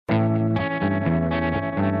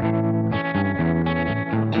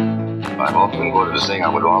I'm often quoted as saying I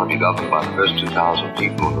would rather be governed by the first 2,000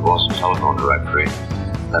 people in the Boston Telephone Directory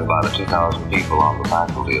than by the 2,000 people on the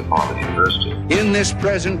faculty of Harvard University. In this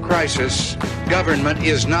present crisis, government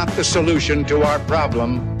is not the solution to our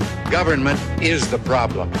problem. Government is the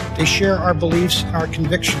problem. They share our beliefs, our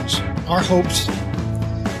convictions, our hopes,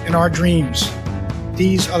 and our dreams.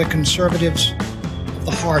 These are the conservatives of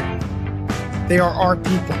the heart. They are our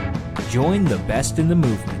people. Join the best in the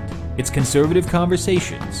movement. It's Conservative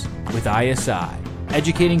Conversations with ISI,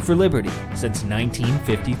 educating for liberty since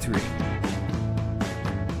 1953.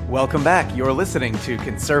 Welcome back. You're listening to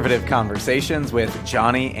Conservative Conversations with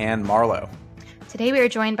Johnny and Marlo. Today we are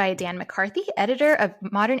joined by Dan McCarthy, editor of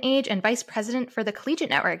Modern Age and vice president for the Collegiate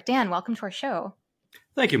Network. Dan, welcome to our show.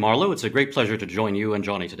 Thank you, Marlo. It's a great pleasure to join you and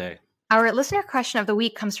Johnny today. Our listener question of the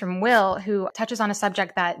week comes from Will, who touches on a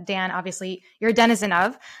subject that, Dan, obviously you're a denizen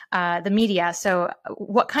of, the media. So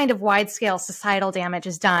what kind of wide-scale societal damage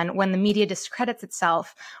is done when the media discredits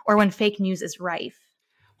itself or when fake news is rife?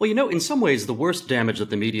 Well, you know, in some ways, the worst damage that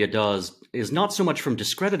the media does is not so much from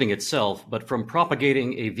discrediting itself, but from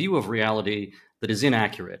propagating a view of reality that is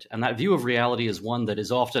inaccurate. And that view of reality is one that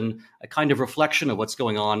is often a kind of reflection of what's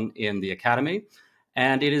going on in the academy.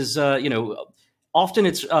 And it is, often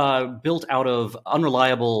it's built out of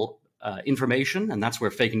unreliable information, and that's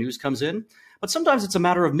where fake news comes in. But sometimes it's a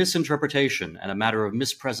matter of misinterpretation and a matter of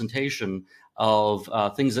mispresentation of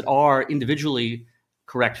things that are individually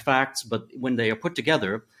correct facts, but when they are put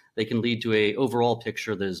together, they can lead to an overall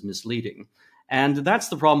picture that is misleading. And that's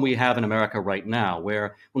the problem we have in America right now,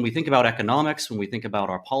 where when we think about economics, when we think about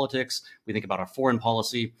our politics, we think about our foreign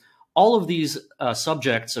policy, all of these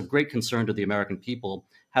subjects of great concern to the American people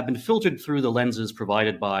have been filtered through the lenses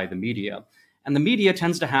provided by the media. And the media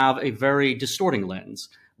tends to have a very distorting lens,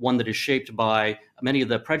 one that is shaped by many of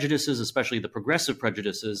the prejudices, especially the progressive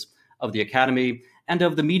prejudices of the academy and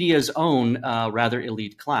of the media's own rather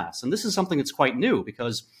elite class. And this is something that's quite new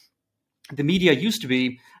because the media used to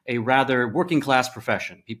be a rather working class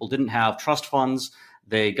profession. People didn't have trust funds.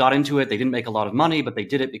 They got into it. They didn't make a lot of money, but they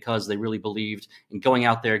did it because they really believed in going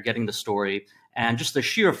out there, getting the story, and just the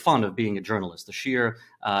sheer fun of being a journalist, the sheer,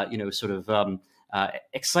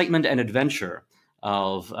 excitement and adventure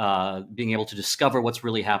of being able to discover what's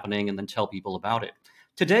really happening and then tell people about it.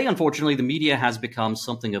 Today, unfortunately, the media has become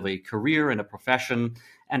something of a career and a profession,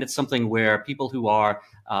 and it's something where people who are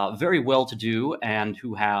very well-to-do and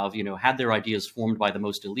who have, had their ideas formed by the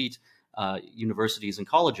most elite universities and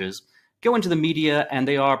colleges go into the media, and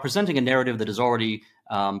they are presenting a narrative that is already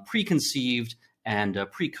preconceived and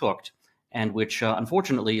pre-cooked, and which,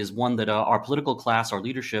 unfortunately, is one that our political class, our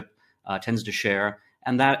leadership, tends to share.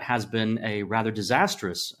 And that has been a rather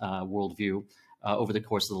disastrous worldview over the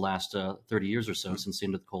course of the last 30 years or so since the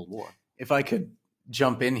end of the Cold War. If I could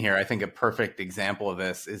jump in here, I think a perfect example of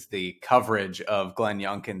this is the coverage of Glenn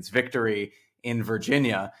Youngkin's victory in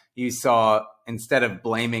Virginia. You saw, instead of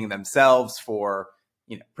blaming themselves for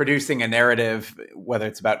producing a narrative, whether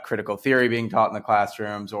it's about critical theory being taught in the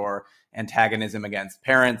classrooms or antagonism against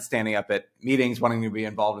parents standing up at meetings wanting to be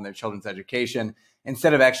involved in their children's education,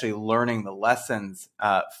 instead of actually learning the lessons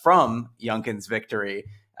from Youngkin's victory,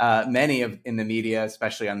 many in the media,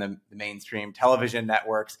 especially on the mainstream television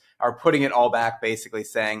networks, are putting it all back, basically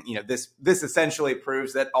saying, this essentially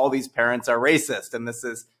proves that all these parents are racist and this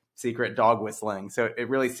is secret dog whistling. So it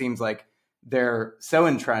really seems like they're so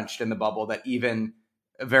entrenched in the bubble that even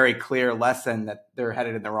a very clear lesson that they're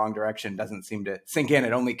headed in the wrong direction doesn't seem to sink in.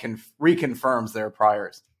 It only reconfirms their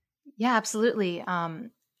priors. Yeah, absolutely.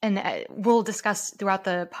 And we'll discuss throughout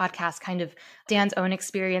the podcast kind of Dan's own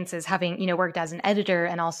experiences having, worked as an editor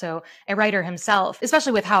and also a writer himself,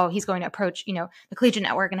 especially with how he's going to approach, the Collegiate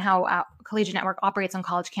Network and how Collegiate Network operates on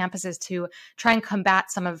college campuses to try and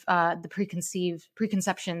combat some of the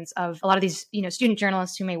preconceptions of a lot of these, student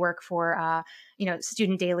journalists who may work for,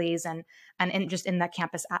 student dailies and just in that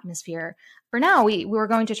campus atmosphere. For now, we're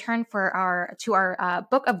going to turn to our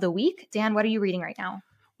book of the week. Dan, what are you reading right now?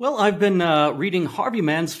 Well, I've been reading Harvey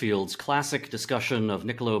Mansfield's classic discussion of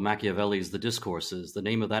Niccolo Machiavelli's The Discourses. The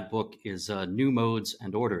name of that book is New Modes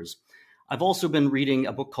and Orders. I've also been reading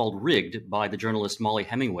a book called Rigged by the journalist Molly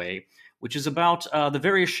Hemmingway, which is about the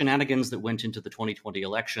various shenanigans that went into the 2020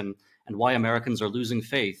 election and why Americans are losing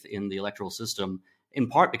faith in the electoral system, in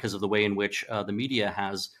part because of the way in which the media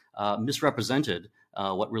has misrepresented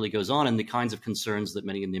what really goes on and the kinds of concerns that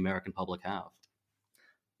many in the American public have.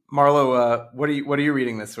 Marlo, what are you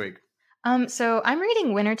reading this week? So I'm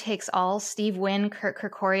reading Winner Takes All, Steve Wynn, Kurt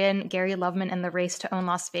Kerkorian, Gary Loveman, and the Race to Own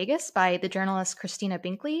Las Vegas by the journalist Christina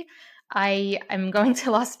Binkley. I am going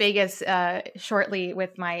to Las Vegas shortly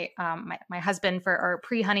with my husband for our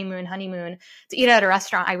honeymoon to eat at a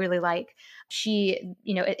restaurant I really like.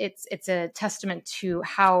 It's a testament to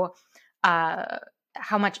how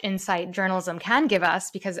much insight journalism can give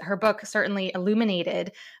us, because her book certainly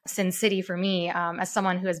illuminated Sin City for me. As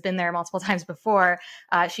someone who has been there multiple times before,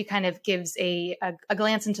 she kind of gives a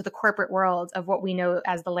glance into the corporate world of what we know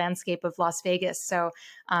as the landscape of Las Vegas. So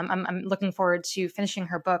I'm looking forward to finishing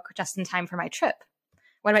her book just in time for my trip.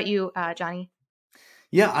 What about you, Johnny?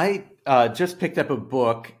 Yeah, I just picked up a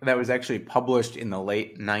book that was actually published in the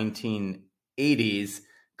late 1980s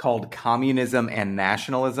called Communism and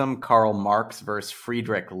Nationalism, Karl Marx versus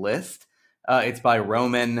Friedrich List. It's by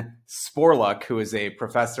Roman Szporluk, who is a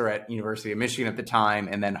professor at University of Michigan at the time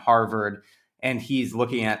and then Harvard. And he's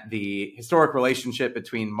looking at the historic relationship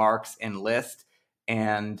between Marx and List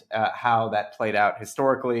and how that played out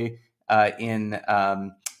historically in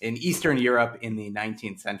Eastern Europe in the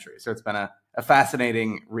 19th century. So it's been a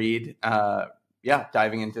fascinating read.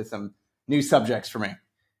 Diving into some new subjects for me.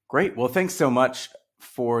 Great. Well, thanks so much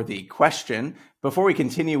for the question. Before we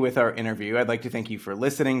continue with our interview, I'd like to thank you for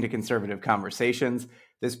listening to Conservative Conversations.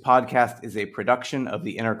 This podcast is a production of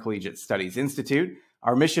the Intercollegiate Studies Institute.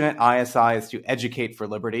 Our mission at ISI is to educate for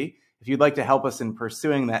liberty. If you'd like to help us in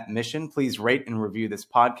pursuing that mission, please rate and review this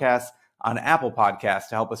podcast on Apple Podcasts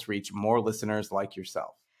to help us reach more listeners like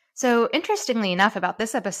yourself. So interestingly enough about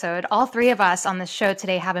this episode, all three of us on this show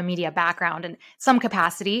today have a media background in some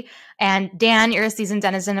capacity. And Dan, you're a seasoned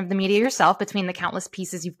denizen of the media yourself, between the countless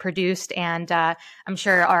pieces you've produced and I'm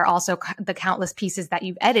sure are also the countless pieces that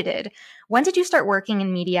you've edited. When did you start working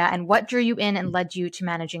in media, and what drew you in and led you to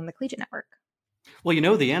managing the Collegiate Network?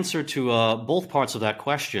 Well, the answer to both parts of that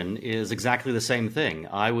question is exactly the same thing.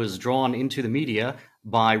 I was drawn into the media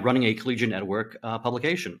by running a Collegiate Network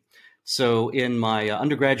publication. So in my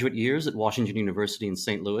undergraduate years at Washington University in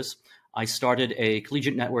St. Louis, I started a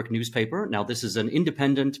Collegiate Network newspaper. Now, this is an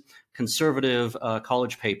independent, conservative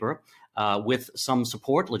college paper with some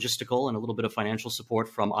support, logistical and a little bit of financial support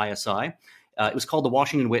from ISI. It was called The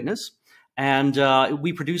Washington Witness, and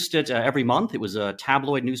we produced it every month. It was a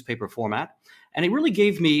tabloid newspaper format, and it really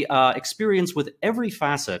gave me experience with every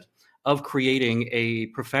facet of creating a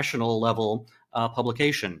professional level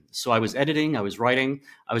publication. So I was editing, I was writing,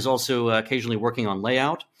 I was also occasionally working on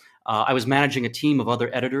layout. I was managing a team of other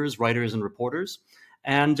editors, writers, and reporters.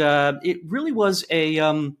 And it really was a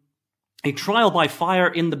trial by fire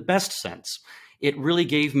in the best sense. It really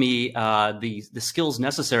gave me the skills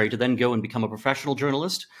necessary to then go and become a professional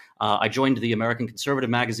journalist. I joined the American Conservative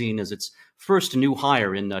magazine as its first new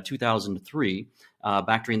hire in 2003,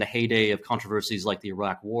 back during the heyday of controversies like the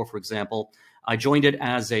Iraq War, for example. I joined it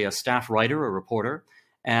as a staff writer, a reporter,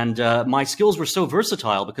 and my skills were so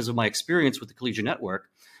versatile because of my experience with the Collegiate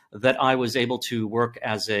Network that I was able to work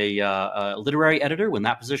as a literary editor when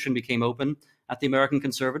that position became open at the American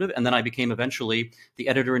Conservative, and then I became eventually the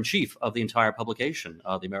editor-in-chief of the entire publication,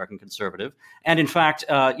 the American Conservative. And in fact,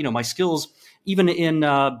 my skills, even in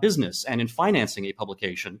business and in financing a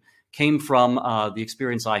publication, came from the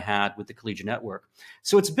experience I had with the Collegiate Network.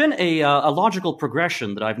 So it's been a logical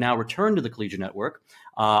progression that I've now returned to the Collegiate Network.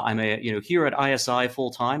 I'm here at ISI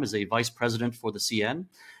full-time as a vice president for the CN.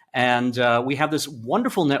 And we have this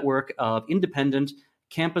wonderful network of independent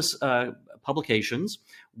campus publications,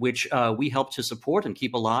 which we help to support and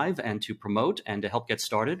keep alive and to promote and to help get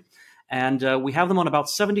started. And we have them on about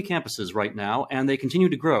 70 campuses right now, and they continue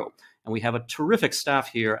to grow. And we have a terrific staff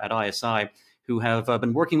here at ISI who have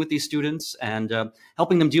been working with these students and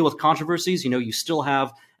helping them deal with controversies. You still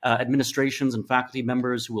have administrations and faculty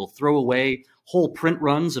members who will throw away whole print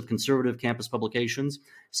runs of conservative campus publications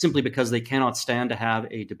simply because they cannot stand to have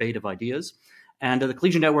a debate of ideas. And the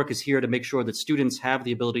Collegiate Network is here to make sure that students have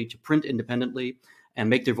the ability to print independently and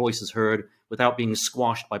make their voices heard without being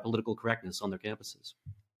squashed by political correctness on their campuses.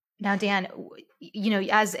 Now, Dan,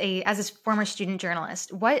 as a former student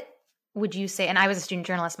journalist, what would you say, and I was a student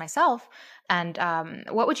journalist myself, and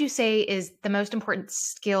what would you say is the most important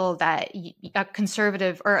skill that a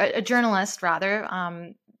conservative, or a journalist rather,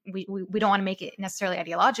 we don't want to make it necessarily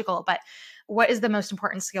ideological, but what is the most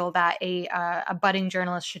important skill that a budding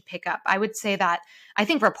journalist should pick up? I would say that I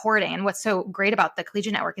think reporting, and what's so great about the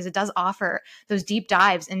Collegiate Network is it does offer those deep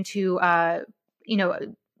dives into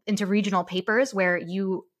regional papers where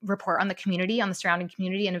you report on the community, on the surrounding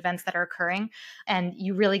community and events that are occurring. And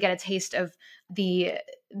you really get a taste of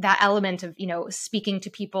that element of, speaking to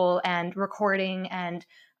people and recording and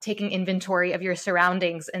taking inventory of your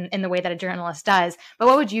surroundings in the way that a journalist does. But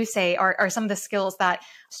what would you say are some of the skills that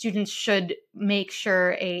students should make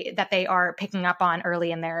sure that they are picking up on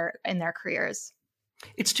early in their careers?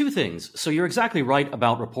 It's two things. So you're exactly right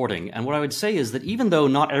about reporting. And what I would say is that even though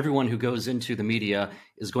not everyone who goes into the media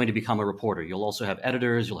is going to become a reporter, you'll also have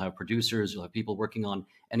editors, you'll have producers, you'll have people working on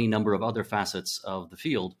any number of other facets of the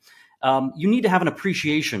field. You need to have an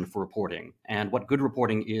appreciation for reporting. And what good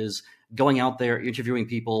reporting is: going out there, interviewing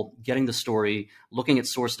people, getting the story, looking at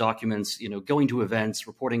source documents, going to events,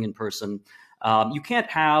 reporting in person. You can't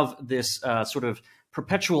have this sort of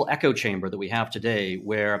perpetual echo chamber that we have today,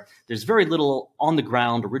 where there's very little on the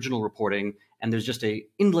ground original reporting, and there's just a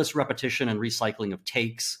endless repetition and recycling of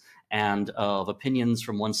takes and of opinions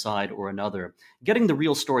from one side or another. Getting the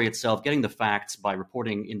real story itself, getting the facts by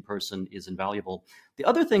reporting in person is invaluable. The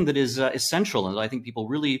other thing that is essential, and that I think people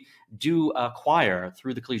really do acquire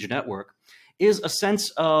through the Collegiate Network, is a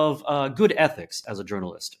sense of good ethics as a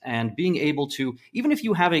journalist, and being able to, even if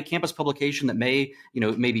you have a campus publication that may,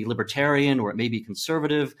 it may be libertarian or it may be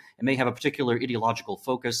conservative, it may have a particular ideological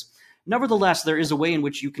focus, nevertheless, there is a way in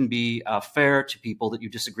which you can be fair to people that you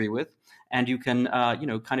disagree with, and you can,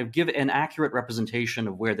 kind of give an accurate representation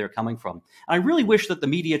of where they're coming from. I really wish that the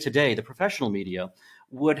media today, the professional media,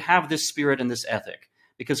 would have this spirit and this ethic,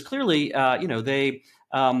 because clearly,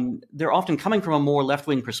 they're often coming from a more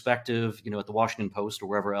left-wing perspective, at the Washington Post or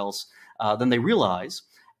wherever else, than they realize.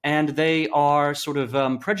 And they are sort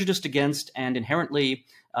of prejudiced against and inherently,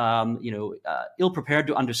 ill-prepared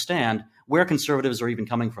to understand where conservatives are even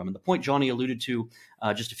coming from. And the point Johnny alluded to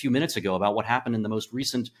just a few minutes ago about what happened in the most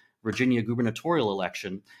recent Virginia gubernatorial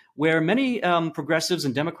election, where many progressives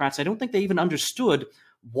and Democrats, I don't think they even understood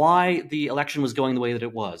why the election was going the way that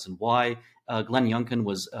it was, and why Glenn Youngkin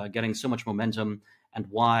was getting so much momentum, and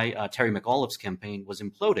why Terry McAuliffe's campaign was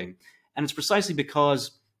imploding. And it's precisely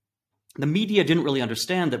because the media didn't really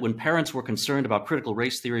understand that when parents were concerned about critical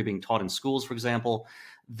race theory being taught in schools, for example,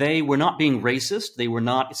 they were not being racist. They were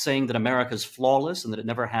not saying that America is flawless and that it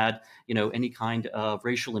never had, any kind of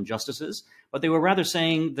racial injustices, but they were rather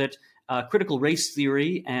saying that critical race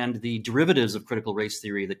theory and the derivatives of critical race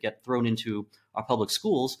theory that get thrown into our public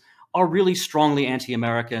schools are really strongly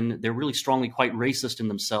anti-American. They're really strongly quite racist in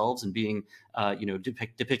themselves, and being,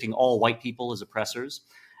 depicting all white people as oppressors.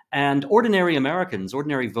 And ordinary Americans,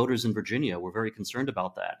 ordinary voters in Virginia, were very concerned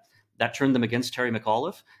about that. That turned them against Terry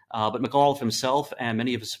McAuliffe, but McAuliffe himself and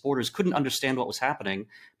many of his supporters couldn't understand what was happening,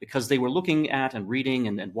 because they were looking at and reading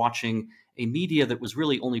and watching a media that was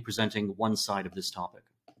really only presenting one side of this topic.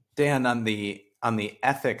 Dan, on the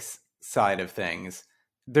ethics side of things,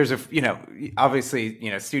 there's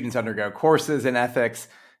obviously, students undergo courses in ethics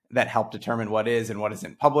that help determine what is and what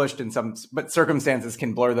isn't published, but circumstances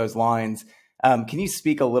can blur those lines. Can you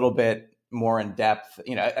speak a little bit more in depth?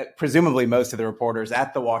 Presumably most of the reporters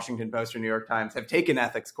at the Washington Post or New York Times have taken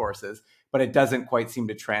ethics courses, but it doesn't quite seem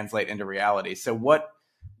to translate into reality. So what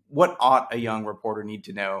ought a young reporter need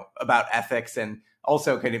to know about ethics? And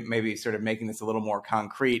also kind of maybe sort of making this a little more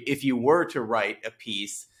concrete, if you were to write a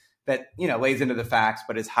piece that, lays into the facts,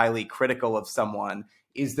 but is highly critical of someone,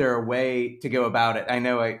 is there a way to go about it? I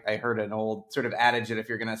know I heard an old sort of adage that if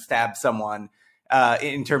you're going to stab someone,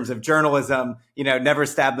 in terms of journalism, never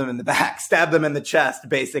stab them in the back, stab them in the chest,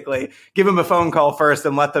 basically. Give them a phone call first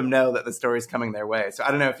and let them know that the story's coming their way. So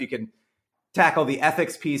I don't know if you can tackle the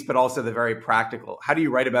ethics piece, but also the very practical. How do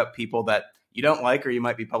you write about people that you don't like, or you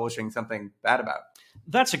might be publishing something bad about?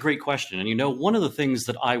 That's a great question. And one of the things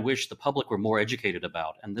that I wish the public were more educated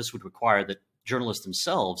about, and this would require that journalists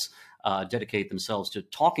themselves dedicate themselves to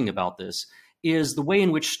talking about this, is the way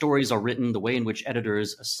in which stories are written, the way in which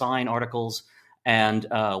editors assign articles, and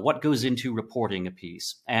what goes into reporting a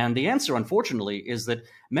piece. And the answer, unfortunately, is that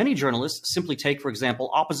many journalists simply take, for example,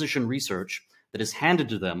 opposition research that is handed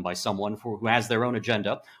to them by someone who has their own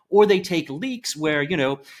agenda, or they take leaks where,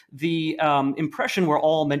 the impression we're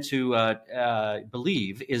all meant to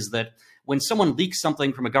believe is that when someone leaks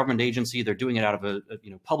something from a government agency, they're doing it out of a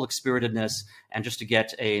public spiritedness and just to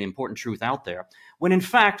get an important truth out there. When in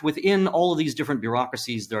fact, within all of these different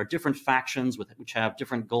bureaucracies, there are different factions which have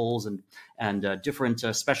different goals and different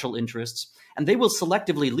special interests, and they will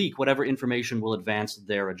selectively leak whatever information will advance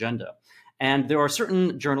their agenda. And there are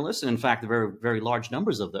certain journalists, and in fact, very, very large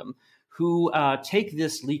numbers of them, who take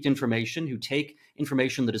this leaked information, who take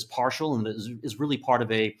information that is partial and that is really part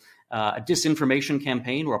of a disinformation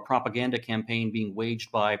campaign or a propaganda campaign being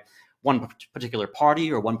waged by one particular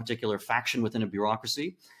party or one particular faction within a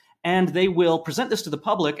bureaucracy. And they will present this to the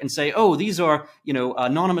public and say, oh, these are,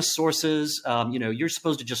 anonymous sources. You're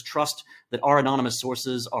supposed to just trust that our anonymous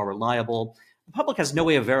sources are reliable. The public has no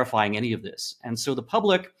way of verifying any of this. And so the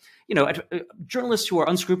public, journalists who are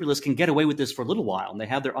unscrupulous can get away with this for a little while, and they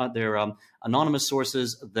have their anonymous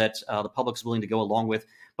sources that the public's willing to go along with.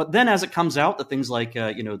 But then as it comes out that things like,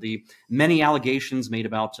 the many allegations made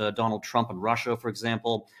about Donald Trump and Russia, for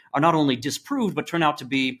example, are not only disproved, but turn out to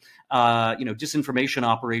be, disinformation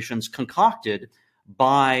operations concocted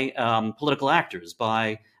by political actors,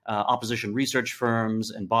 by opposition research firms,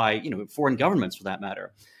 and by, foreign governments, for that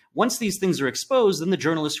matter. Once these things are exposed, then the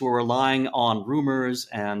journalists who are relying on rumors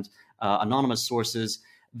and anonymous sources,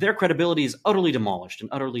 their credibility is utterly demolished and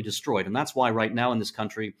utterly destroyed. And that's why right now in this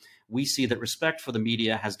country, we see that respect for the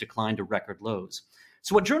media has declined to record lows.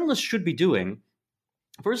 So what journalists should be doing,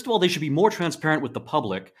 first of all, they should be more transparent with the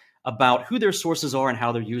public about who their sources are and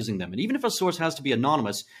how they're using them. And even if a source has to be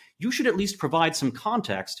anonymous, you should at least provide some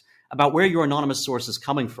context about where your anonymous source is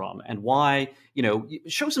coming from and why,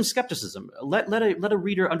 show some skepticism. Let a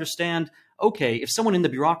reader understand, okay, if someone in the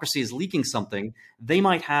bureaucracy is leaking something, they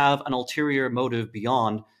might have an ulterior motive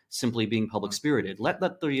beyond simply being public-spirited. Let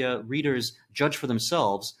the readers judge for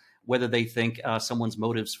themselves whether they think someone's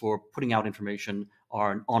motives for putting out information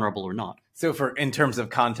are honorable or not. So in terms of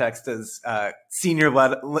context, as senior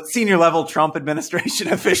level Trump administration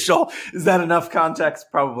official, is that enough context?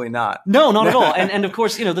 Probably not. No, not at all. And of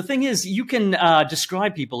course, the thing is, you can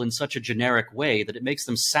describe people in such a generic way that it makes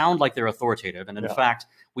them sound like they're authoritative. And in fact,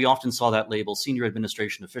 we often saw that label, senior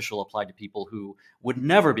administration official, applied to people who would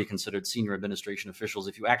never be considered senior administration officials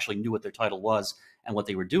if you actually knew what their title was and what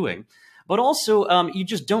they were doing. But also, you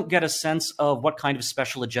just don't get a sense of what kind of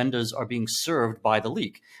special agendas are being served by the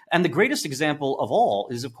leak. And the greatest example of all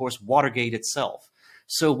is, of course, Watergate itself.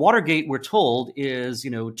 So Watergate, we're told, is,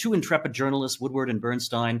 two intrepid journalists, Woodward and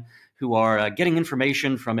Bernstein, who are getting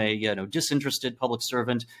information from a disinterested public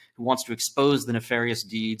servant who wants to expose the nefarious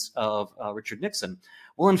deeds of Richard Nixon.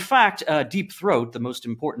 Well, in fact, Deep Throat, the most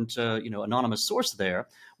important anonymous source there,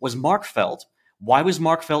 was Mark Felt. Why was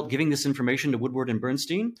Mark Felt giving this information to Woodward and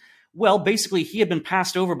Bernstein? Well, basically, he had been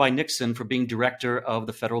passed over by Nixon for being director of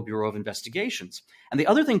the Federal Bureau of Investigations. And the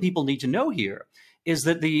other thing people need to know here is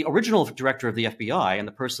that the original director of the FBI and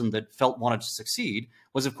the person that Felt wanted to succeed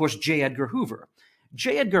was, of course, J. Edgar Hoover.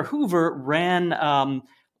 J. Edgar Hoover ran,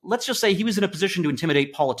 let's just say he was in a position to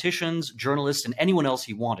intimidate politicians, journalists, and anyone else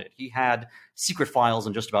he wanted. He had secret files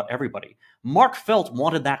on just about everybody. Mark Felt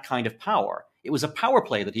wanted that kind of power. It was a power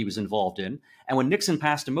play that he was involved in. And when Nixon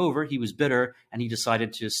passed him over, he was bitter and he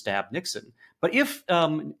decided to stab Nixon. But if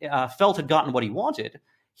Felt had gotten what he wanted,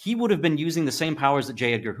 he would have been using the same powers that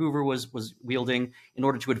J. Edgar Hoover was wielding in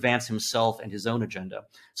order to advance himself and his own agenda.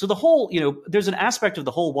 So the whole, there's an aspect of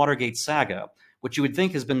the whole Watergate saga, which you would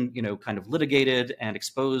think has been, kind of litigated and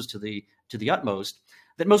exposed to the utmost,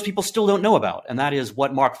 that most people still don't know about. And that is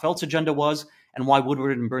what Mark Felt's agenda was and why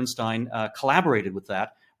Woodward and Bernstein collaborated with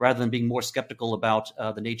that, rather than being more skeptical about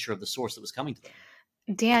the nature of the source that was coming to them.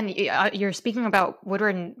 Dan, you're speaking about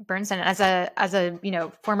Woodward and Bernstein. As a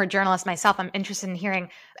former journalist myself, I'm interested in hearing,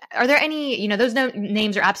 are there any, those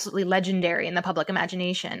names are absolutely legendary in the public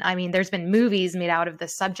imagination. I mean, there's been movies made out of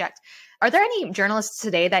this subject. Are there any journalists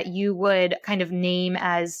today that you would kind of name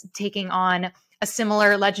as taking on a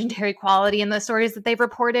similar legendary quality in the stories that they've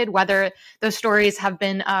reported, whether those stories have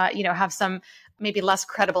been, have some maybe less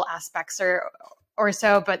credible aspects or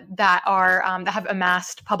so, but that are that have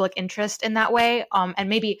amassed public interest in that way. And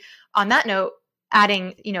maybe on that note,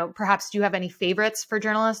 adding, perhaps do you have any favorites for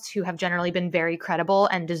journalists who have generally been very credible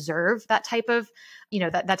and deserve that type of,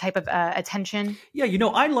 that type of attention? Yeah,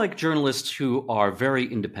 I like journalists who are very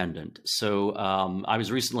independent. So I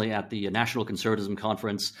was recently at the National Conservatism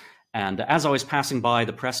Conference, and as I was passing by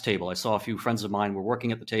the press table, I saw a few friends of mine were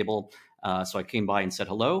working at the table. So I came by and said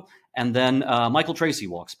hello. And then Michael Tracy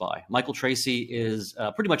walks by. Michael Tracy is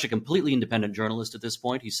pretty much a completely independent journalist at this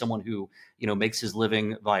point. He's someone who, makes his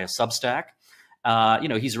living via Substack.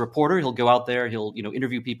 He's a reporter. He'll go out there. He'll,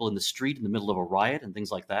 interview people in the street in the middle of a riot and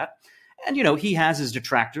things like that. And, he has his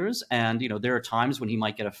detractors. And, there are times when he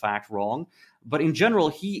might get a fact wrong. But in general,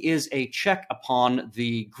 he is a check upon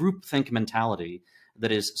the groupthink mentality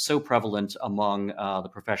that is so prevalent among the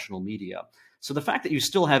professional media. So the fact that you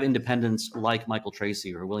still have independents like Michael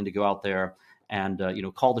Tracy who are willing to go out there and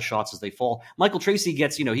call the shots as they fall. Michael Tracy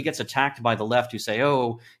gets he gets attacked by the left who say,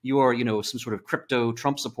 "Oh, you are some sort of crypto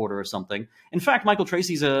Trump supporter or something." In fact, Michael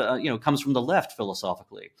Tracy's comes from the left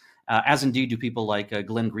philosophically, as indeed do people like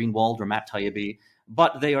Glenn Greenwald or Matt Taibbi.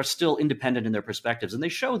 But they are still independent in their perspectives, and they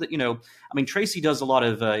show that Tracy does a lot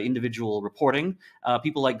of individual reporting.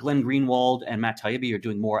 People like Glenn Greenwald and Matt Taibbi are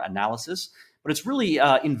doing more analysis. but it's really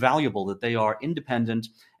invaluable that they are independent.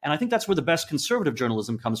 And I think that's where the best conservative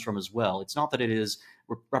journalism comes from as well. It's not that it is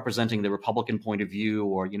representing the Republican point of view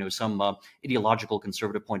or, some ideological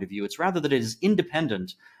conservative point of view. It's rather that it is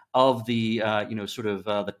independent of the,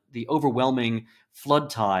 the overwhelming flood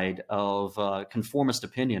tide of conformist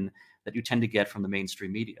opinion that you tend to get from the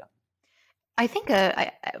mainstream media. I think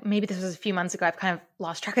maybe this was a few months ago. I've kind of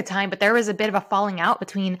lost track of time, but there was a bit of a falling out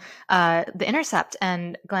between The Intercept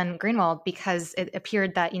and Glenn Greenwald, because it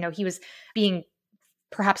appeared that, he was being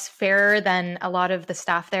perhaps fairer than a lot of the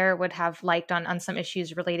staff there would have liked on some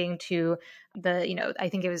issues relating to I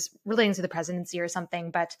think it was relating to the presidency or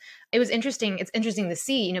something. But it was interesting. It's interesting to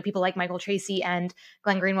see, people like Michael Tracy and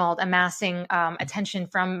Glenn Greenwald amassing attention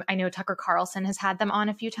from, I know Tucker Carlson has had them on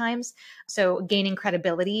a few times. So gaining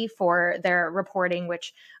credibility for their reporting,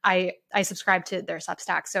 which I subscribe to their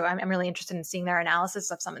Substack. So I'm really interested in seeing their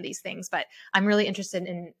analysis of some of these things. But I'm really interested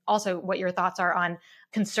in also what your thoughts are on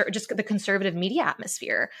just the conservative media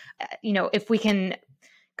atmosphere. If we can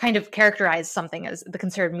kind of characterize something as the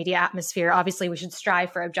conservative media atmosphere, obviously we should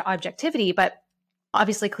strive for objectivity, but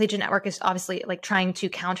obviously Collegiate Network is obviously trying to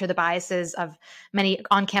counter the biases of many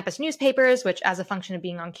on-campus newspapers, which as a function of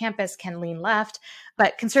being on campus can lean left.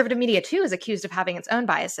 But conservative media too is accused of having its own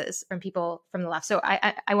biases from people from the left. So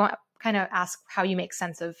I want kind of ask how you make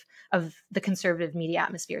sense of the conservative media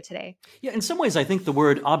atmosphere today. Yeah, in some ways, I think the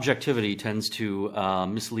word objectivity tends to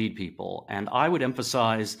mislead people. And I would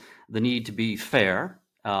emphasize the need to be fair,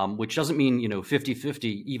 which doesn't mean, 50-50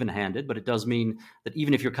 even-handed, but it does mean that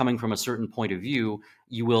even if you're coming from a certain point of view,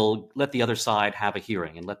 you will let the other side have a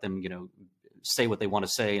hearing and let them, say what they want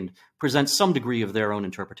to say and present some degree of their own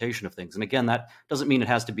interpretation of things. And again, that doesn't mean it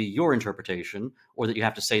has to be your interpretation or that you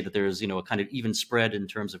have to say that there's, a kind of even spread in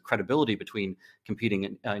terms of credibility between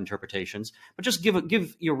competing interpretations, but just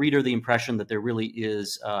give your reader the impression that there really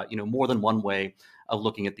is, more than one way of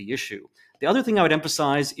looking at the issue. The other thing I would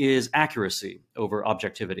emphasize is accuracy over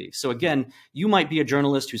objectivity. So again, you might be a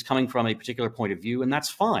journalist who's coming from a particular point of view, and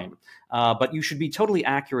that's fine. But you should be totally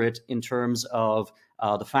accurate in terms of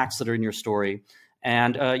the facts that are in your story.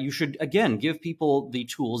 And you should, again, give people the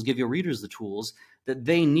tools, give your readers the tools that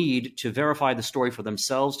they need to verify the story for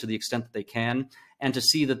themselves to the extent that they can, and to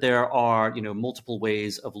see that there are, multiple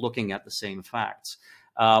ways of looking at the same facts.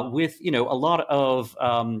 With, a lot of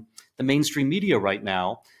the mainstream media right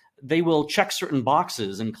now, they will check certain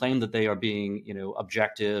boxes and claim that they are being,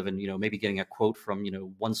 objective and, maybe getting a quote from,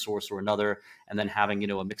 one source or another, and then having,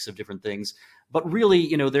 a mix of different things. But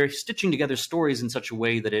really, they're stitching together stories in such a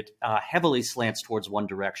way that it heavily slants towards one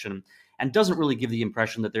direction and doesn't really give the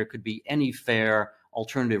impression that there could be any fair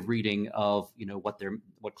alternative reading of,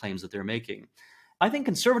 what claims that they're making. I think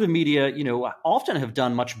conservative media, often have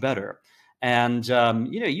done much better. And,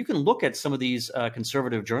 you can look at some of these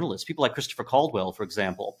conservative journalists, people like Christopher Caldwell, for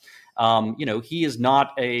example. He is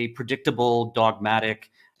not a predictable,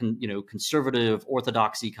 dogmatic, conservative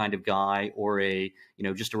orthodoxy kind of guy or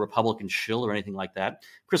just a Republican shill or anything like that.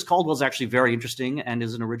 Chris Caldwell is actually very interesting and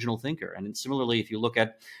is an original thinker. And similarly, if you look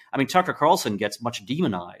at, Tucker Carlson gets much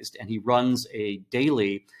demonized, and he runs a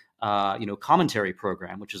daily, commentary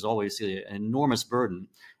program, which is always an enormous burden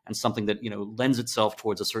and something that, lends itself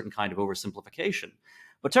towards a certain kind of oversimplification.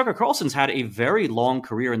 But Tucker Carlson's had a very long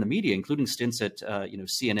career in the media, including stints at,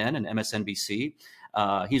 CNN and MSNBC.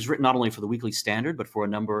 He's written not only for the Weekly Standard, but for a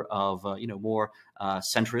number of, more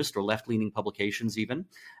centrist or left-leaning publications even.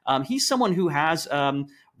 He's someone who has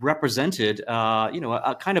represented,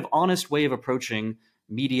 a kind of honest way of approaching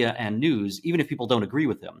media and news, even if people don't agree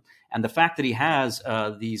with him. And the fact that he has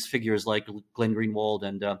these figures like Glenn Greenwald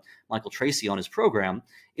and Michael Tracy on his program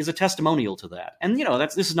is a testimonial to that. And,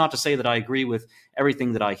 this is not to say that I agree with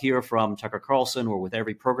everything that I hear from Tucker Carlson or with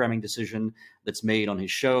every programming decision that's made on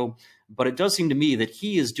his show. But it does seem to me that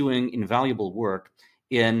he is doing invaluable work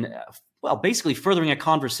in, basically furthering a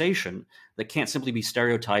conversation that can't simply be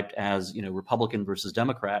stereotyped as, Republican versus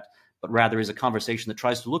Democrat, but rather is a conversation that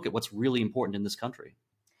tries to look at what's really important in this country.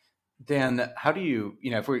 Dan, how do you,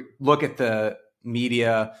 if we look at the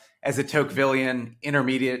media as a Tocquevillian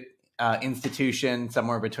intermediate institution,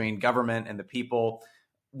 somewhere between government and the people,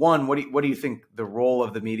 one, what do you think the role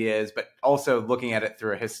of the media is, but also looking at it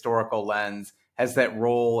through a historical lens, has that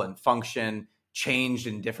role and function changed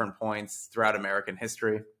in different points throughout American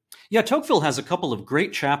history? Yeah, Tocqueville has a couple of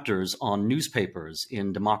great chapters on newspapers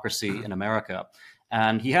in Democracy in America.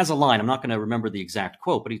 And he has a line, I'm not going to remember the exact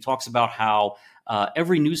quote, but he talks about how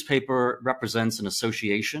every newspaper represents an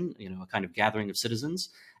association, a kind of gathering of citizens.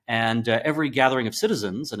 And every gathering of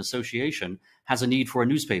citizens, an association, has a need for a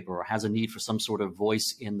newspaper or has a need for some sort of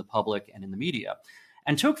voice in the public and in the media.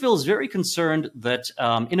 And Tocqueville is very concerned that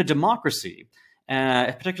in a democracy,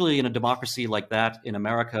 particularly in a democracy like that in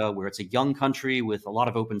America, where it's a young country with a lot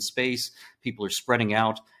of open space, people are spreading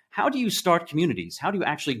out, how do you start communities? How do you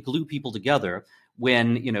actually glue people together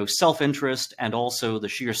when, self-interest and also the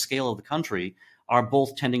sheer scale of the country are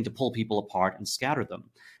both tending to pull people apart and scatter them?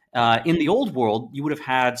 In the old world, you would have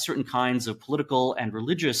had certain kinds of political and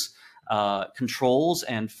religious controls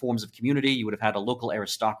and forms of community. You would have had a local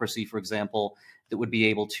aristocracy, for example, that would be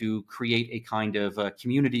able to create a kind of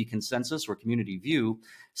community consensus or community view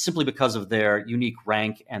simply because of their unique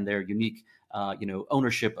rank and their unique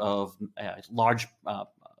ownership of large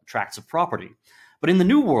tracts of property. But in the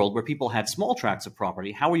New World, where people had small tracts of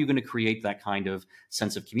property, how are you going to create that kind of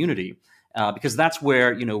sense of community? Because that's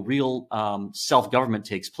where real self-government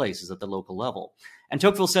takes place, is at the local level. And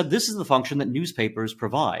Tocqueville said this is the function that newspapers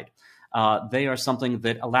provide. They are something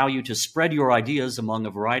that allow you to spread your ideas among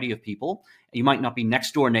a variety of people. You might not be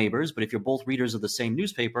next door neighbors, but if you're both readers of the same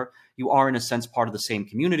newspaper, you are in a sense part of the same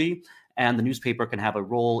community. And the newspaper can have a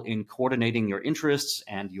role in coordinating your interests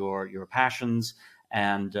and your passions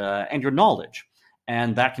and your knowledge.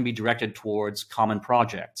 And that can be directed towards common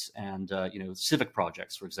projects and civic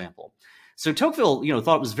projects, for example. So Tocqueville,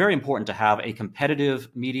 thought it was very important to have a competitive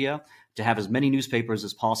media, to have as many newspapers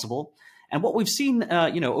as possible. And what we've seen,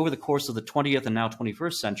 over the course of the 20th and now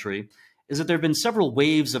 21st century is that there have been several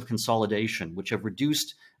waves of consolidation, which have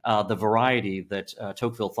reduced the variety that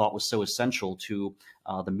Tocqueville thought was so essential to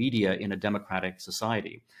the media in a democratic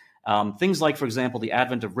society. Things like, for example, the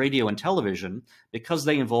advent of radio and television, because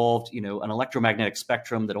they involved, an electromagnetic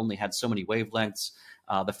spectrum that only had so many wavelengths.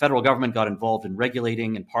 The federal government got involved in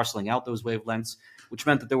regulating and parceling out those wavelengths, which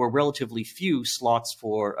meant that there were relatively few slots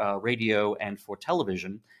for radio and for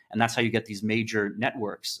television. And that's how you get these major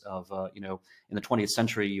networks of, in the 20th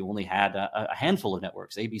century, you only had a handful of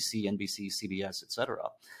networks, ABC, NBC, CBS, et cetera.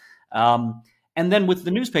 And then with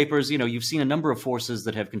the newspapers, you've seen a number of forces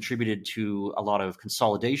that have contributed to a lot of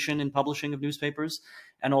consolidation in publishing of newspapers,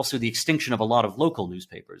 and also the extinction of a lot of local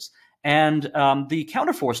newspapers. And the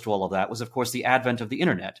counterforce to all of that was, of course, the advent of the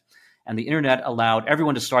internet. And the internet allowed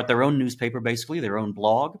everyone to start their own newspaper, basically, their own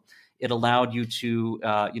blog. It allowed you to,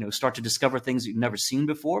 start to discover things that you'd never seen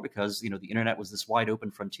before because, the internet was this wide open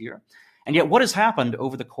frontier. And yet what has happened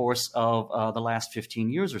over the course of the last 15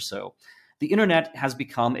 years or so? The internet has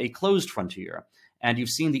become a closed frontier. And you've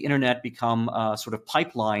seen the internet become sort of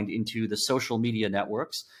pipelined into the social media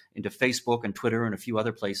networks, into Facebook and Twitter and a few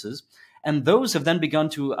other places. And those have then begun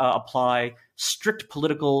to apply strict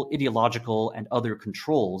political, ideological, and other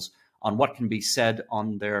controls on what can be said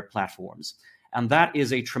on their platforms. And that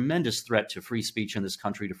is a tremendous threat to free speech in this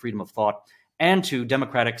country, to freedom of thought, and to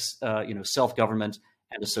democratic, self-government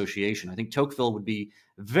and association. I think Tocqueville would be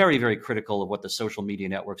very, very critical of what the social media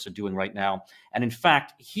networks are doing right now. And in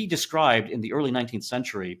fact, he described in the early 19th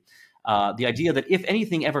century the idea that if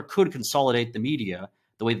anything ever could consolidate the media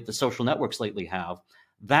the way that the social networks lately have,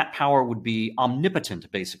 that power would be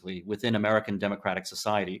omnipotent, basically, within American democratic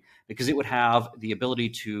society, because it would have the ability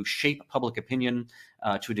to shape public opinion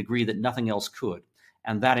to a degree that nothing else could.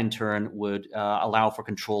 And that, in turn, would allow for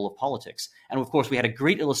control of politics. And, of course, we had a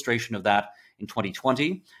great illustration of that in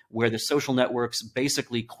 2020, where the social networks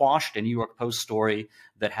basically quashed a New York Post story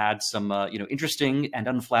that had some interesting and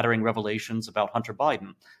unflattering revelations about Hunter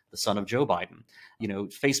Biden, the son of Joe Biden.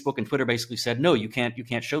 Facebook and Twitter basically said, no, you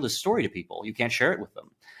can't show this story to people. You can't share it with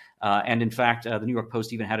them. And in fact, the New York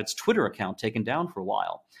Post even had its Twitter account taken down for a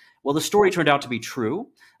while. Well, the story turned out to be true,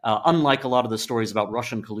 unlike a lot of the stories about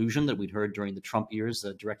Russian collusion that we'd heard during the Trump years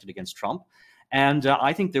directed against Trump. And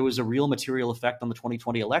I think there was a real material effect on the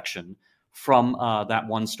 2020 election from that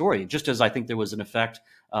one story, just as I think there was an effect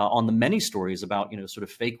on the many stories about, sort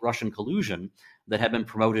of fake Russian collusion that have been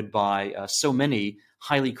promoted by so many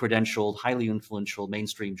highly credentialed, highly influential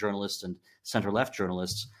mainstream journalists and center-left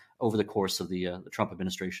journalists over the course of the Trump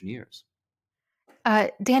administration years.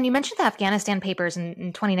 Dan, you mentioned the Afghanistan papers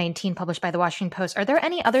in 2019 published by the Washington Post. Are there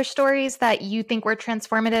any other stories that you think were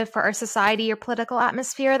transformative for our society or political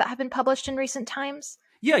atmosphere that have been published in recent times?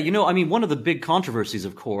 Yeah, one of the big controversies,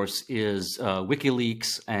 of course, is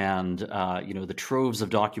WikiLeaks and, the troves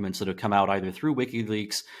of documents that have come out either through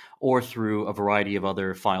WikiLeaks or through a variety of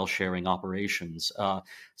other file sharing operations.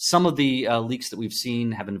 Some of the leaks that we've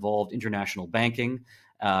seen have involved international banking.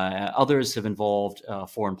 Others have involved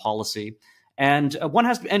foreign policy. And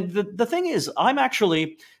the thing is, I'm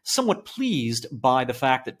actually somewhat pleased by the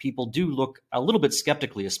fact that people do look a little bit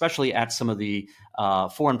skeptically, especially at some of the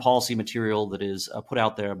foreign policy material that is put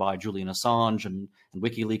out there by Julian Assange and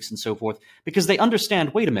WikiLeaks and so forth, because they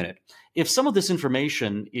understand, wait a minute, if some of this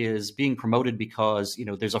information is being promoted because,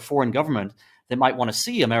 there's a foreign government that might want to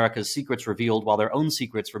see America's secrets revealed while their own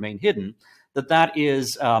secrets remain hidden, that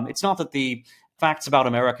is, it's not that the facts about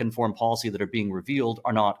American foreign policy that are being revealed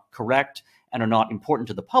are not correct and are not important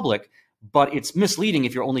to the public, but it's misleading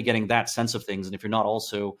if you're only getting that sense of things and if you're not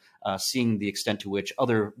also seeing the extent to which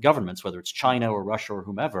other governments, whether it's China or Russia or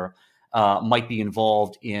whomever, might be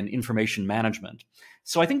involved in information management.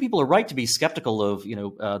 So I think people are right to be skeptical of,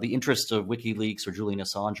 the interests of WikiLeaks or Julian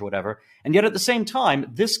Assange or whatever. And yet at the same time,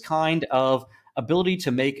 this kind of ability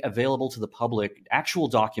to make available to the public actual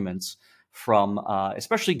documents from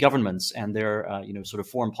especially governments and their sort of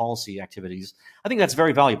foreign policy activities, I think that's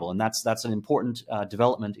very valuable, and that's an important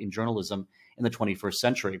development in journalism in the 21st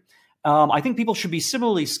century. I think people should be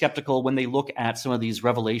similarly skeptical when they look at some of these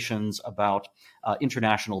revelations about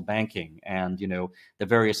international banking and the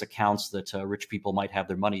various accounts that rich people might have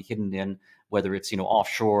their money hidden in, whether it's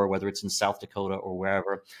offshore, whether it's in South Dakota or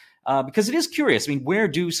wherever. Because it is curious. I mean, where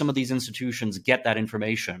do some of these institutions get that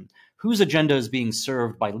information? Whose agenda is being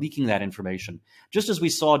served by leaking that information? Just as we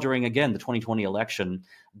saw during, again, the 2020 election,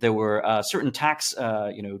 there were certain tax,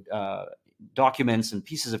 documents and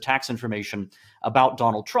pieces of tax information about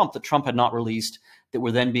Donald Trump that Trump had not released that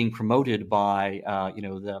were then being promoted by,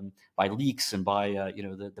 by leaks and by,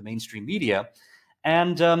 the mainstream media.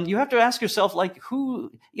 And you have to ask yourself,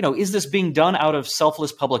 who, is this being done out of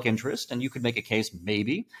selfless public interest? And you could make a case,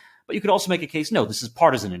 maybe. But you could also make a case, no, this is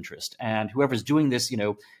partisan interest. And whoever's doing this,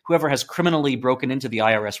 whoever has criminally broken into the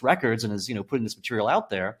IRS records and is, putting this material out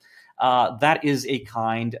there, that is a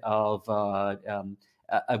kind of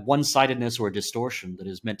a one-sidedness or a distortion that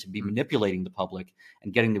is meant to be manipulating the public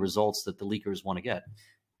and getting the results that the leakers want to get.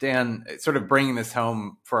 Dan, sort of bringing this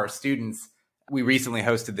home for our students, we recently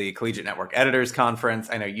hosted the Collegiate Network Editors Conference.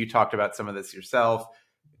 I know you talked about some of this yourself.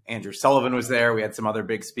 Andrew Sullivan was there. We had some other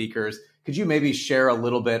big speakers. Could you maybe share a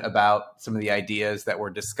little bit about some of the ideas that were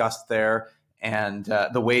discussed there and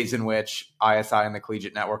the ways in which ISI and the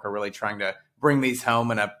Collegiate Network are really trying to bring these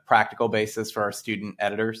home in a practical basis for our student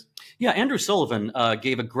editors? Yeah, Andrew Sullivan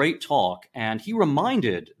gave a great talk, and he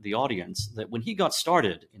reminded the audience that when he got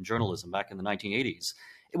started in journalism back in the 1980s,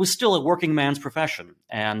 it was still a working man's profession.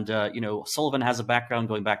 And, Sullivan has a background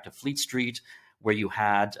going back to Fleet Street, where you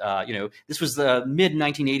had, this was the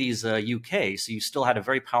mid-1980s UK, so you still had a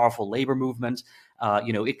very powerful labor movement.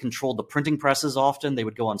 It controlled the printing presses often. They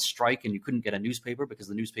would go on strike and you couldn't get a newspaper because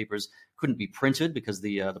the newspapers couldn't be printed because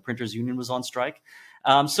the printers union was on strike.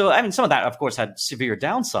 Some of that, of course, had severe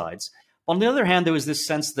downsides. On the other hand, there was this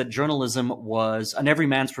sense that journalism was an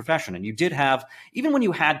everyman's profession. And you did have, even when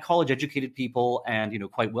you had college-educated people and,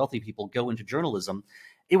 quite wealthy people go into journalism,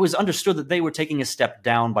 it was understood that they were taking a step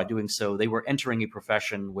down by doing so. They were entering a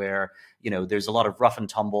profession where, there's a lot of rough and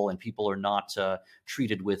tumble and people are not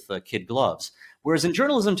treated with kid gloves. Whereas in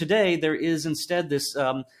journalism today, there is instead this,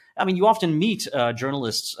 you often meet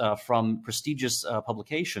journalists from prestigious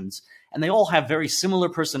publications, and they all have very similar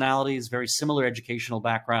personalities, very similar educational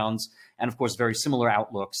backgrounds, and of course, very similar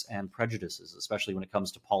outlooks and prejudices, especially when it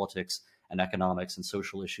comes to politics and economics and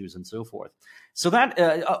social issues and so forth. So that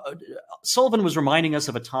Sullivan was reminding us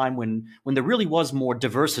of a time when there really was more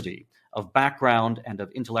diversity of background and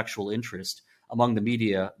of intellectual interest among the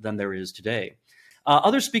media than there is today.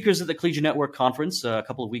 Other speakers at the Collegiate Network conference a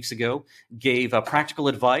couple of weeks ago gave practical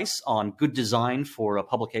advice on good design for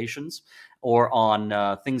publications, or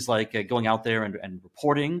on things like going out there and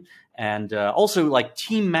reporting, and also like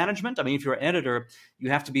team management. I mean, if you're an editor,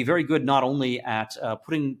 you have to be very good not only at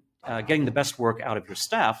getting the best work out of your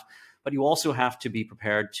staff, but you also have to be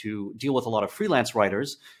prepared to deal with a lot of freelance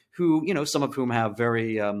writers who, some of whom have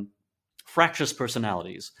very fractious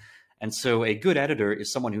personalities. And so a good editor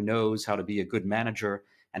is someone who knows how to be a good manager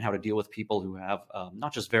and how to deal with people who have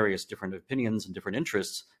not just various different opinions and different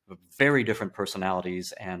interests, but very different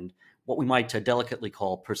personalities and what we might delicately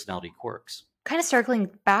call personality quirks. Kind of circling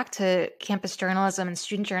back to campus journalism and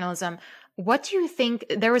student journalism, what do you think?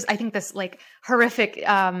 There was, I think, this horrific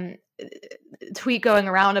tweet going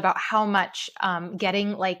around about how much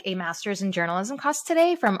getting a master's in journalism costs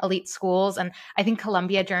today from elite schools, and I think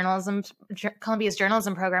Columbia's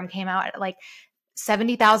journalism program came out at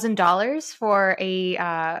 $70,000 for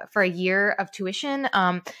a year of tuition,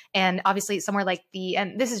 and obviously somewhere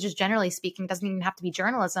and this is just generally speaking, doesn't even have to be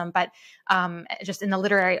journalism, but just in the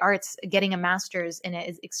literary arts, getting a master's in it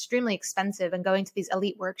is extremely expensive, and going to these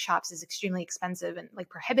elite workshops is extremely expensive and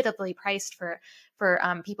prohibitively priced for for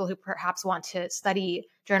people who perhaps want to study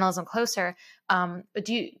journalism closer.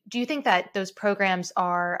 Do you think that those programs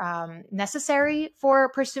are necessary for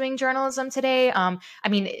pursuing journalism today? I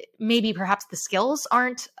mean, maybe perhaps the skills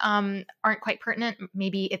aren't quite pertinent.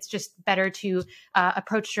 Maybe it's just better to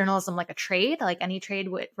approach journalism like a trade, like any trade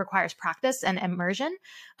requires practice and immersion.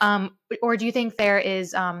 Or do you think there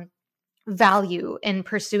is value in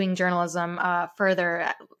pursuing journalism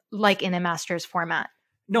further, like in a master's format?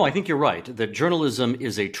 No, I think you're right, that journalism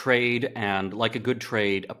is a trade, and like a good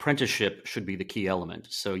trade, apprenticeship should be the key element.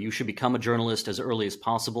 So you should become a journalist as early as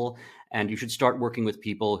possible, and you should start working with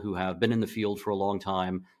people who have been in the field for a long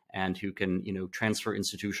time and who can, transfer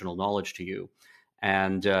institutional knowledge to you.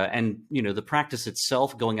 And the practice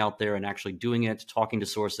itself, going out there and actually doing it, talking to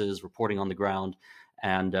sources, reporting on the ground,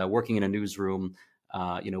 and working in a newsroom,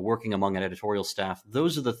 working among an editorial staff,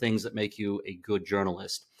 those are the things that make you a good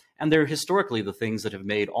journalist. And they're historically the things that have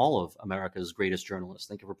made all of America's greatest journalists.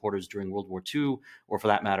 Think of reporters during World War II, or for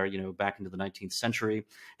that matter, back into the 19th century.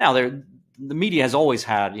 Now, the media has always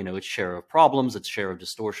had, its share of problems, its share of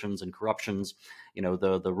distortions and corruptions.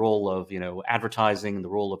 The role of, advertising, the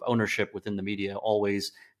role of ownership within the media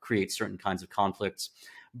always creates certain kinds of conflicts.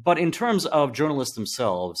 But in terms of journalists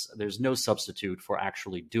themselves, there's no substitute for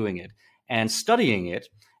actually doing it and studying it,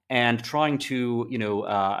 and trying to,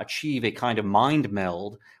 achieve a kind of mind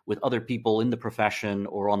meld with other people in the profession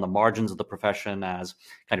or on the margins of the profession as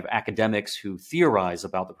kind of academics who theorize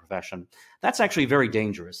about the profession. That's actually very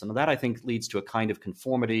dangerous. And that, I think, leads to a kind of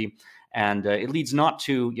conformity. And it leads not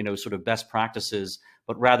to, sort of best practices,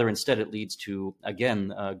 but rather instead it leads to,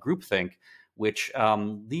 again, groupthink, which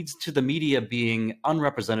leads to the media being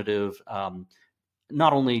unrepresentative,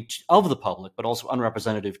 not only of the public, but also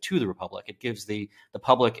unrepresentative to the public. It gives the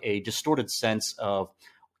public a distorted sense of,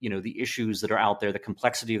 the issues that are out there, the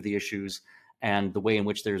complexity of the issues, and the way in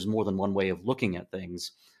which there's more than one way of looking at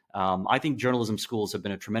things. I think journalism schools have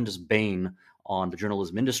been a tremendous bane on the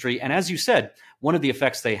journalism industry. And as you said, one of the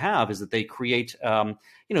effects they have is that they create,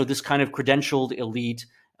 this kind of credentialed elite.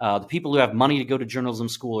 The people who have money to go to journalism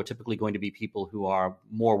school are typically going to be people who are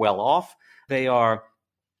more well off.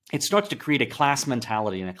 It starts to create a class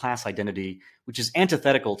mentality and a class identity, which is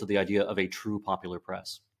antithetical to the idea of a true popular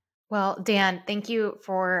press. Well, Dan, thank you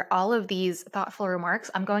for all of these thoughtful remarks.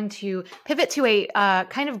 I'm going to pivot to a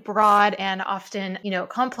kind of broad and often,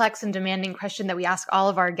 complex and demanding question that we ask all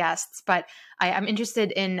of our guests. But I'm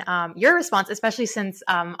interested in your response, especially since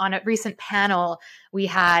on a recent panel we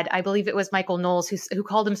had, I believe it was Michael Knowles, who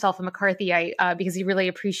called himself a McCarthyite because he really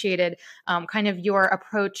appreciated kind of your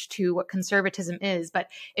approach to what conservatism is. But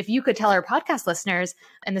if you could tell our podcast listeners,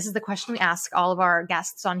 and this is the question we ask all of our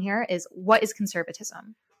guests on here, is what is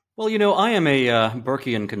conservatism? Well, I am a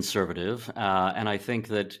Burkean conservative, and I think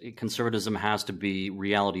that conservatism has to be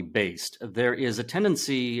reality-based. There is a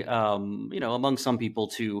tendency, among some people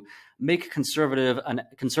to make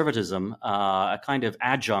conservatism a kind of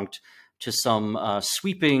adjunct to some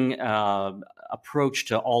sweeping approach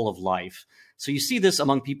to all of life. So you see this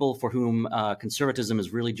among people for whom conservatism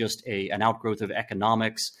is really just an outgrowth of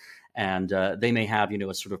economics, and they may have,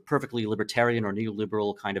 a sort of perfectly libertarian or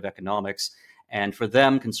neoliberal kind of economics. And for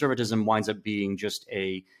them, conservatism winds up being just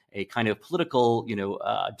a kind of political,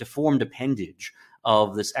 deformed appendage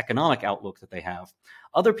of this economic outlook that they have.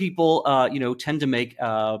 Other people, tend to make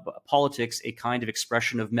politics a kind of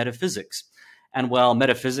expression of metaphysics. And while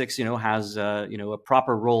metaphysics, has, a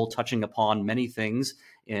proper role touching upon many things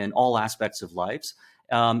in all aspects of lives,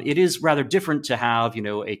 it is rather different to have,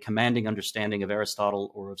 a commanding understanding of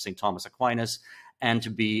Aristotle or of St. Thomas Aquinas, and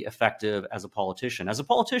to be effective as a politician. As a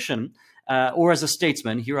politician, or as a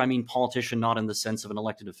statesman, here I mean politician not in the sense of an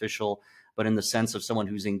elected official, but in the sense of someone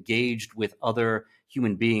who's engaged with other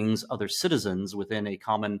human beings, other citizens within a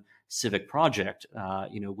common civic project,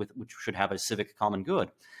 which should have a civic common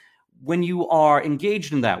good. When you are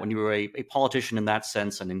engaged in that, when you're a politician in that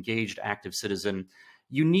sense, an engaged, active citizen,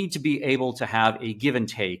 you need to be able to have a give and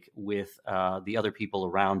take with the other people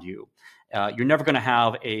around you. You're never going to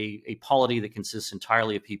have a polity that consists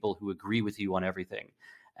entirely of people who agree with you on everything.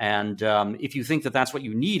 And if you think that that's what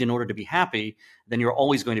you need in order to be happy, then you're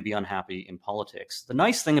always going to be unhappy in politics. The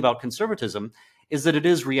nice thing about conservatism is that it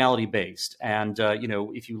is reality-based. And,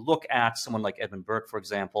 if you look at someone like Edmund Burke, for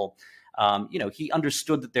example, he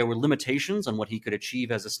understood that there were limitations on what he could achieve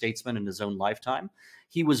as a statesman in his own lifetime.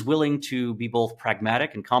 He was willing to be both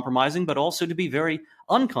pragmatic and compromising, but also to be very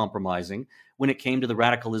uncompromising when it came to the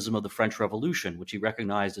radicalism of the French Revolution, which he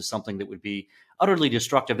recognized as something that would be utterly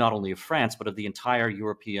destructive not only of France, but of the entire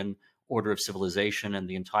European order of civilization and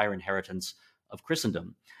the entire inheritance of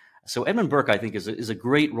Christendom. So Edmund Burke, I think, is a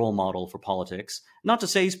great role model for politics. Not to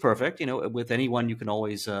say he's perfect. With anyone, you can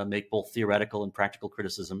always make both theoretical and practical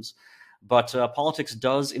criticisms. But politics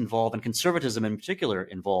does involve, and conservatism in particular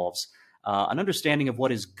involves, an understanding of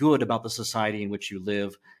what is good about the society in which you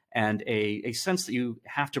live, and a sense that you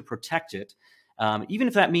have to protect it. Even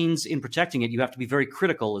if that means in protecting it, you have to be very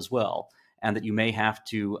critical as well, and that you may have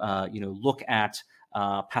to, look at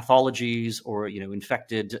pathologies or,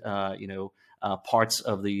 infected, parts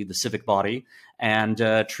of the civic body and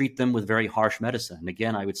treat them with very harsh medicine. And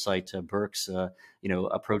again, I would cite Burke's,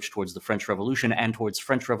 approach towards the French Revolution and towards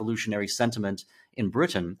French revolutionary sentiment in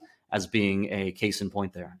Britain as being a case in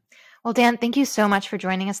point there. Well, Dan, thank you so much for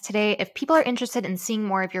joining us today. If people are interested in seeing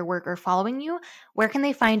more of your work or following you, where can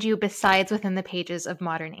they find you besides within the pages of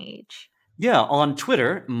Modern Age? Yeah, on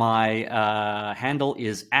Twitter, my handle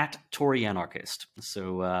is @ToryAnarchist.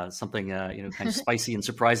 So something kind of spicy and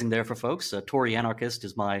surprising there for folks. ToryAnarchist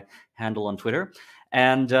is my handle on Twitter,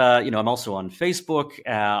 and I'm also on Facebook.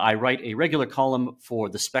 I write a regular column for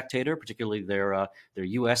The Spectator, particularly their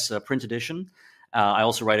U.S. print edition. I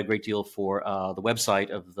also write a great deal for the website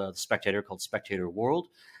of the Spectator called Spectator World.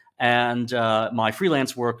 And my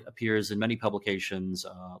freelance work appears in many publications,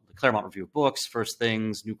 the Claremont Review of Books, First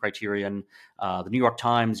Things, New Criterion, the New York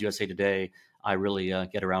Times, USA Today. I really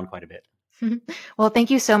get around quite a bit. Well,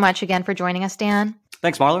 thank you so much again for joining us, Dan.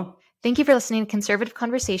 Thanks, Marlo. Thank you for listening to Conservative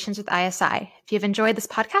Conversations with ISI. If you've enjoyed this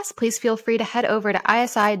podcast, please feel free to head over to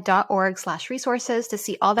isi.org/resources to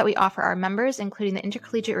see all that we offer our members, including the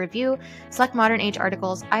Intercollegiate Review, select Modern Age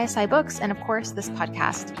articles, ISI books, and of course, this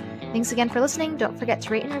podcast. Thanks again for listening. Don't forget to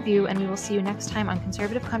rate and review, and we will see you next time on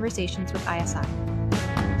Conservative Conversations with ISI.